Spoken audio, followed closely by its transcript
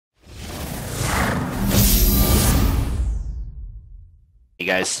You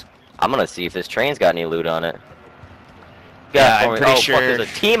guys. I'm gonna see if this train's got any loot on it. Yeah, I'm pretty sure. sure. Fuck,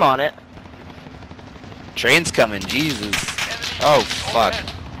 there's a team on it. Train's coming, Jesus. Oh, fuck.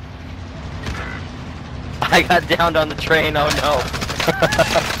 I got downed on the train, oh no.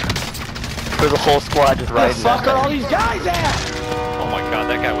 There's a whole squad just riding. Where the fuck are all these guys at? Oh my god,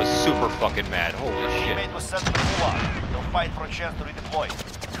 that guy was super fucking mad. Holy shit. Was sent to the gulag. They'll fight for a chance to redeploy.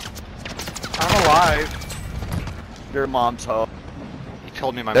 I'm alive. Your mom's hoe. He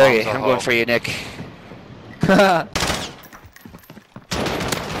told me my mom's Okay, a I'm hoe. going for you, Nick.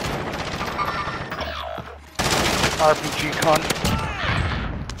 RPG cunt.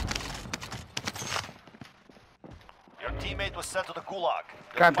 Your teammate was sent to the gulag.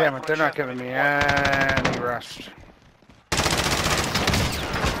 God damn it, they're not giving me any rest.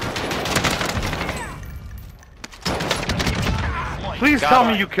 Please tell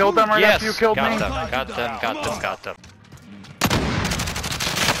me you killed them right after you killed me. Got them.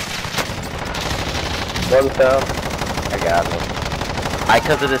 One's down. I got him.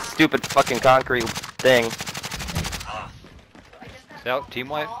 Because of this stupid fucking concrete thing. No, team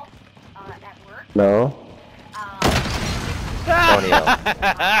wipe. No. Antonio.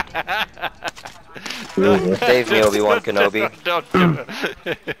 Save me, Obi-Wan Kenobi. Don't do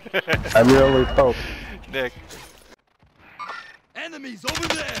it. I'm your only hope. Nick. Enemies over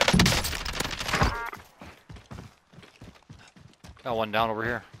there! Got one down over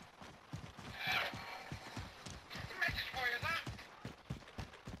here.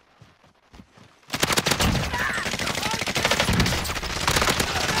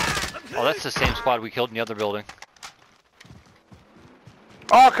 Oh, that's the same squad we killed in the other building.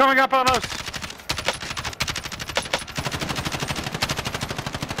 Oh, coming up on us!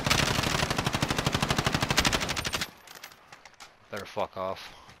 Better fuck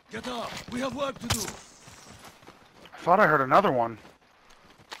off. Get up! We have work to do! I thought I heard another one.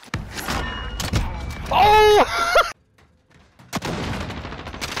 Oh!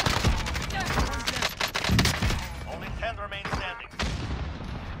 Only 10 remain standing.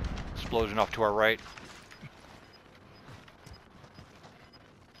 Explosion off to our right.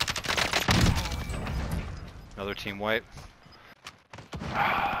 Another team wipe.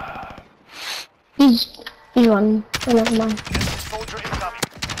 He's on. Oh, never mind. Soldier incoming.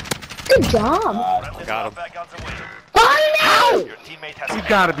 Good job. Got him. Back on the way. Oh no! Your teammate has You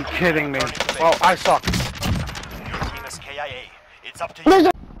gotta be kidding me. Well, I suck. Your team is KIA. It's up to you. There's a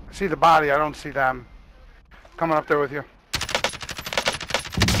I see the body, I don't see them. Coming up there with you.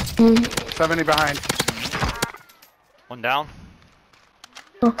 70 behind. One down.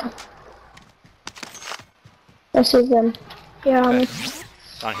 okay. I see them. Yeah,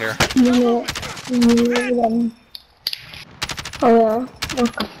 Down here. them. Oh yeah.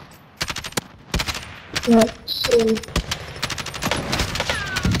 Okay. Let's see.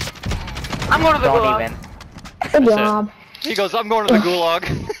 I'm going to the Don't gulag. even. Good That's it. job. He goes, I'm going to the gulag.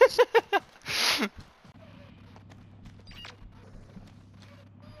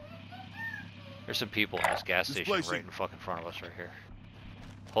 There's some people in this gas station right in fucking front of us right here.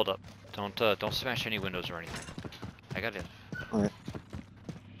 Hold up. Don't smash any windows or anything. I got it.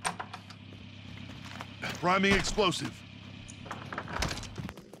 Priming explosive.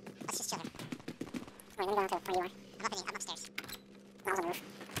 Let's just chill here. Wait, let me go to where you are. I'm upstairs. I'm on the roof.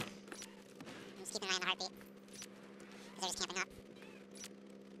 I'm just keeping an eye on the heartbeat. Because they're just camping up.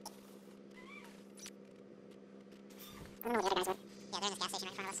 I don't know where the other guys went. Yeah, they're in this gas station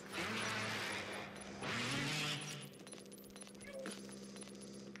right in front of us.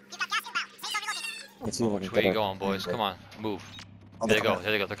 You've got gas inbound. Safe zone relocated. Which way you going, boys? Come on, move. There they go.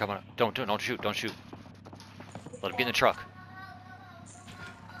 There they go. They're coming up. Don't shoot. Don't shoot. Let them get in the truck.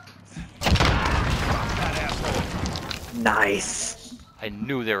 Nice. I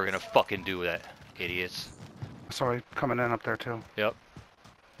knew they were gonna fucking do that, idiots. Sorry, coming in up there too. Yep.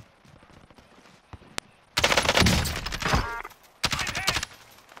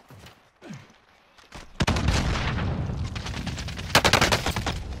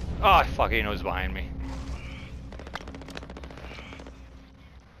 Oh, fuck, he knows behind me.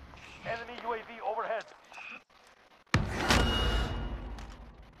 Enemy UAV overhead.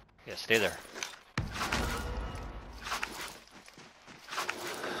 Yeah, stay there.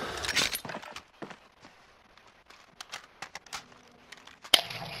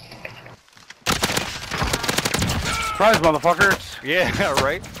 Surprise, motherfuckers! Yeah,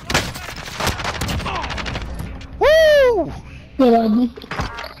 right? Woo! Don't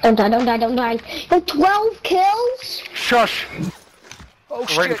die. The 12 kills? Shush! Oh,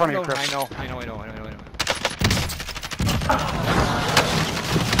 Right in front of you, Chris. I know.